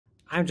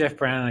I'm Jeff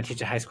Brown, and I teach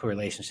a high school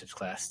relationships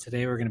class.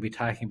 Today we're going to be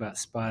talking about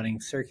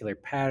spotting circular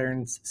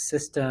patterns,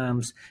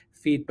 systems,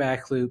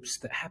 feedback loops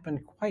that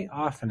happen quite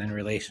often in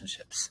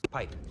relationships.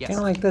 Pipe, yes. Kind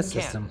of like this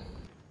Can. system.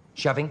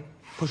 Shoving,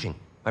 pushing.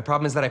 My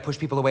problem is that I push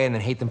people away and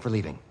then hate them for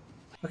leaving.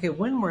 Okay,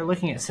 when we're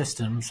looking at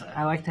systems,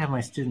 I like to have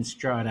my students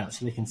draw it out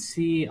so they can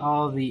see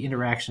all the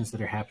interactions that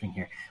are happening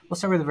here. We'll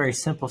start with a very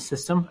simple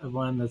system,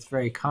 one that's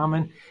very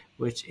common,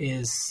 which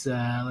is,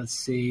 let's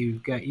see,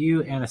 we've got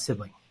you and a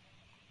sibling.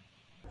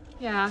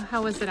 Yeah,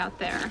 how is it out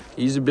there?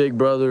 He's a big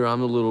brother,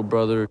 I'm a little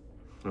brother.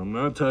 I'm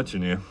not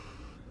touching you.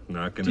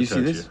 Not gonna touch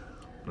see this?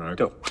 you. Not,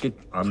 Don't,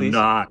 I'm please.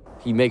 not.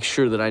 He makes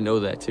sure that I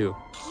know that too.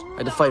 I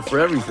had to fight for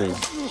everything.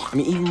 I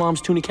mean, even Mom's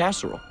tuna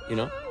casserole, you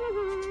know?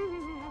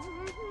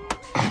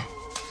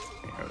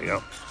 There we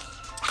go.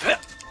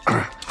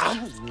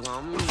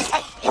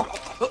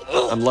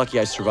 I'm lucky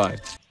I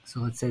survived. So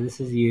let's say this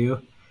is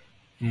you,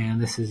 and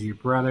this is your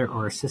brother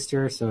or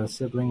sister, so a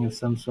sibling of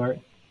some sort.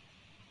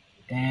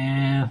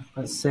 And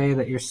let's say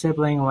that your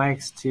sibling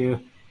likes to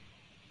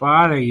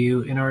bother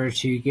you in order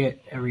to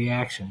get a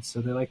reaction.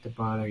 So they like to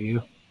bother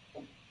you.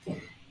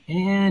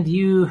 And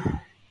you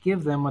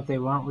give them what they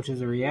want, which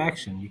is a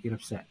reaction. You get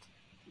upset.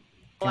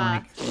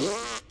 Kind of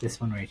like this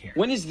one right here.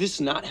 When is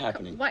this not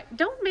happening? What?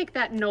 Don't make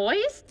that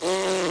noise.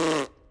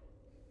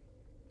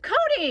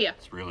 Cody!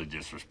 It's really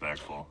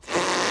disrespectful.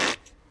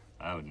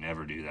 I would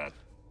never do that.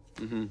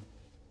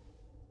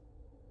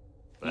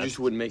 You just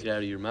wouldn't make it out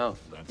of your mouth.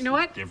 That's You know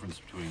the what? difference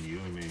between you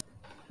and me.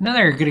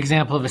 Another good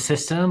example of a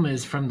system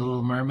is from The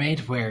Little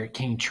Mermaid, where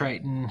King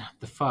Triton,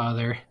 the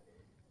father,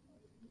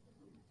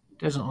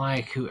 doesn't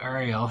like who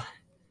Ariel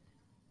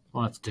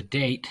wants to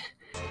date.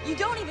 You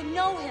don't even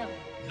know him.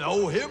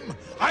 Know him?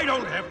 I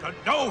don't have to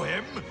know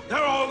him.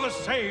 They're all the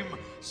same.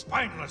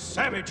 Spineless,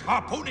 savage,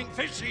 harpooning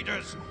fish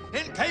eaters,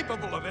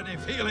 incapable of any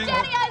feeling.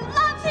 Daddy, I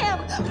love him.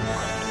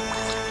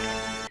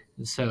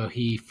 And so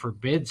he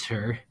forbids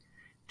her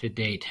to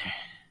date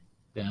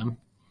them.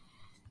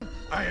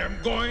 I am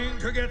going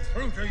to get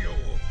through to you.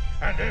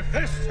 And if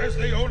this is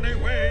the only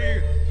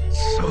way,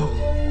 so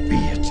be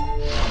it.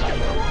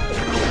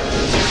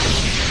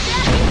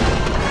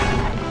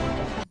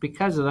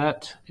 Because of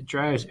that, it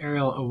drives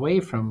Ariel away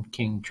from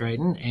King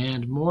Triton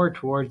and more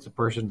towards the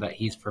person that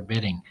he's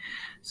forbidding.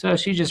 So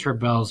she just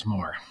rebels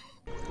more.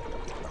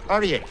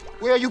 Ariel,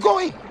 where are you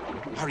going?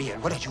 Ariel,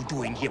 what are you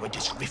doing here with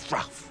this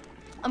riffraff?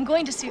 I'm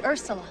going to see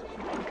Ursula.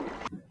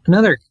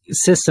 Another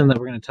system that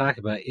we're going to talk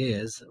about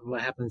is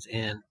what happens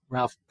in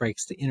Ralph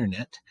Breaks the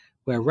Internet,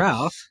 where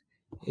Ralph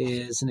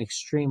is an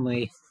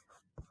extremely,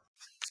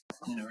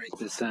 I'm going to write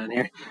this down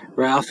here.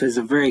 Ralph is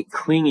a very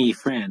clingy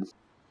friend.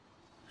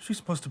 She's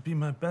supposed to be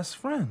my best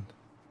friend.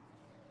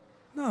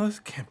 No, this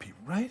can't be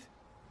right.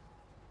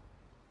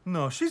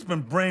 No, she's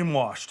been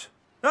brainwashed.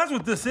 That's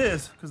what this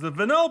is. Because the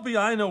Vanellope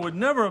I know would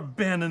never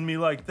abandon me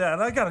like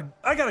that. I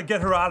gotta get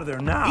her out of there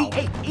now.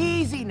 Hey,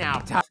 easy now,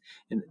 Tom.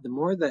 And the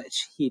more that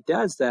he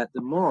does that,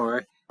 the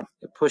more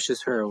it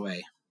pushes her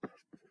away.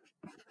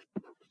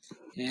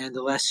 And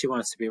the less she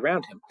wants to be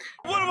around him.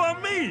 What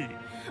about me?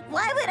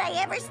 Why would I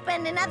ever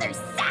spend another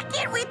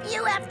second with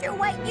you after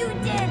what you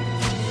did?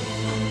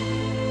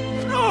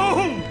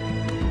 No!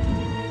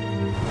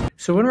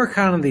 So when we're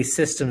counting these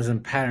systems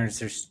and patterns,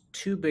 there's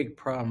two big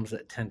problems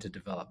that tend to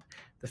develop.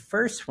 The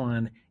first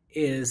one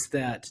is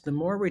that the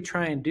more we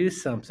try and do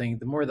something,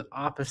 the more the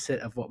opposite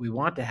of what we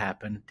want to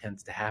happen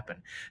tends to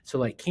happen. So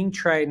like King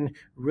Triton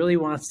really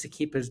wants to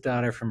keep his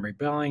daughter from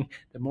rebelling.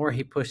 The more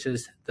he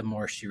pushes, the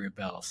more she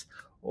rebels.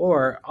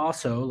 Or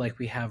also, like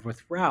we have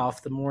with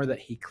Ralph, the more that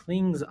he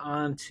clings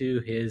on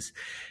to his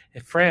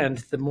friend,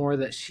 the more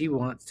that she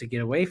wants to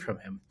get away from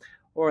him.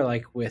 Or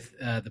like with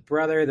the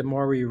brother, the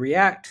more we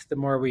react, the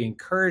more we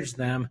encourage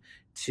them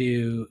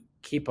to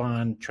keep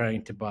on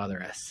trying to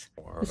bother us.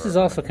 This is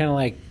also kind of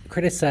like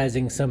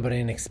criticizing somebody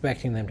and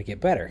expecting them to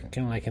get better,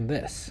 kind of like in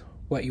this.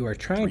 What you are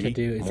trying to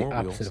do is the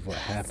opposite of what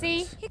happens.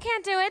 See, he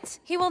can't do it.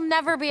 He will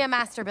never be a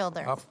master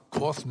builder. Of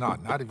course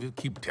not. Not if you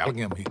keep telling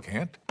him he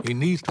can't. He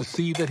needs to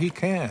see that he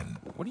can.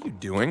 What are you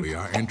doing? We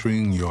are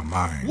entering your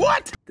mind.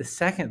 What? The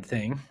second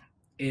thing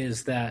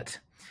is that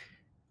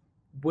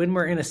when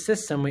we're in a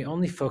system, we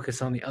only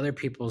focus on the other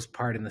people's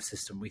part in the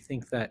system. We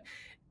think that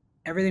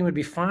everything would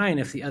be fine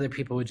if the other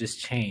people would just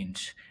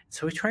change.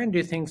 So we try and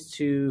do things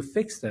to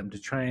fix them, to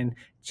try and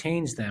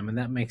change them, and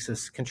that makes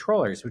us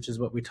controllers, which is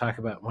what we talk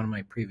about in one of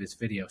my previous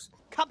videos.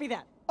 Copy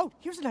that. Oh,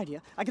 here's an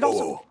idea. I could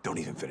also... Oh, don't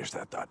even finish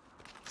that thought.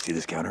 See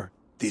this counter?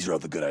 These are all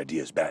the good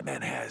ideas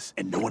Batman has,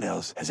 and no one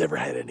else has ever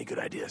had any good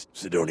ideas.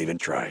 So don't even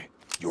try.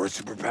 Your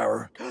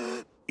superpower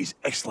is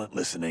excellent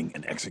listening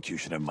and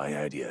execution of my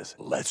ideas.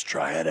 Let's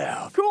try it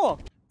out. Cool.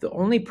 The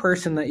only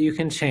person that you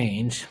can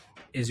change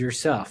is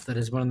yourself. That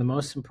is one of the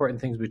most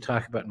important things we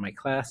talk about in my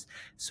class.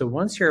 So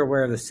once you're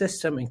aware of the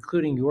system,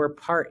 including your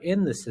part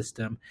in the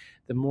system,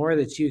 the more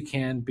that you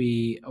can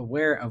be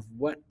aware of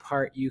what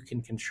part you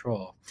can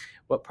control,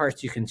 what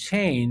parts you can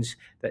change,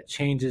 that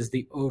changes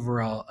the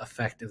overall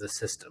effect of the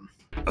system.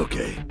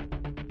 Okay,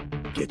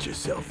 get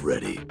yourself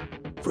ready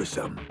for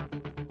some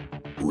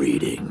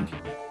reading.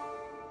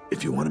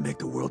 If you want to make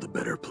the world a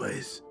better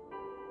place,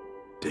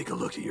 take a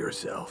look at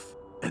yourself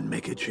and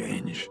make a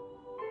change.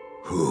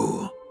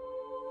 Who?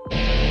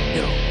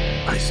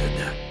 I said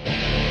that.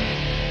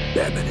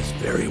 Batman is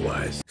very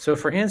wise. So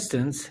for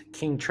instance,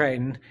 King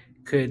Triton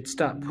could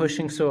stop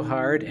pushing so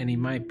hard and he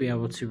might be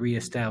able to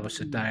reestablish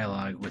a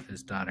dialogue with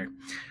his daughter.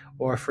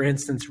 Or for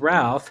instance,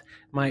 Ralph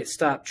might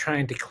stop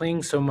trying to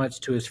cling so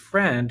much to his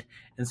friend,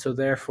 and so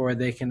therefore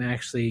they can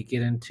actually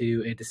get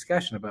into a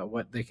discussion about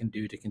what they can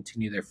do to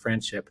continue their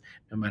friendship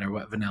no matter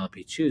what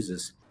Vanellope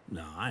chooses.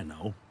 No, I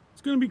know.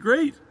 It's gonna be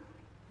great.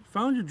 You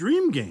found your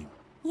dream game.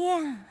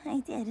 Yeah, I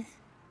did.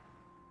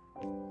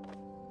 You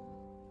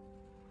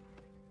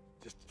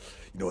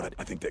know what?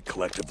 I think that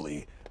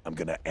collectively, I'm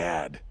gonna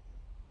add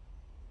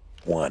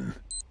 1.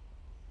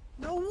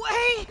 No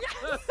way!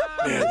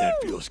 Man,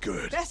 that feels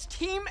good. Best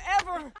team ever!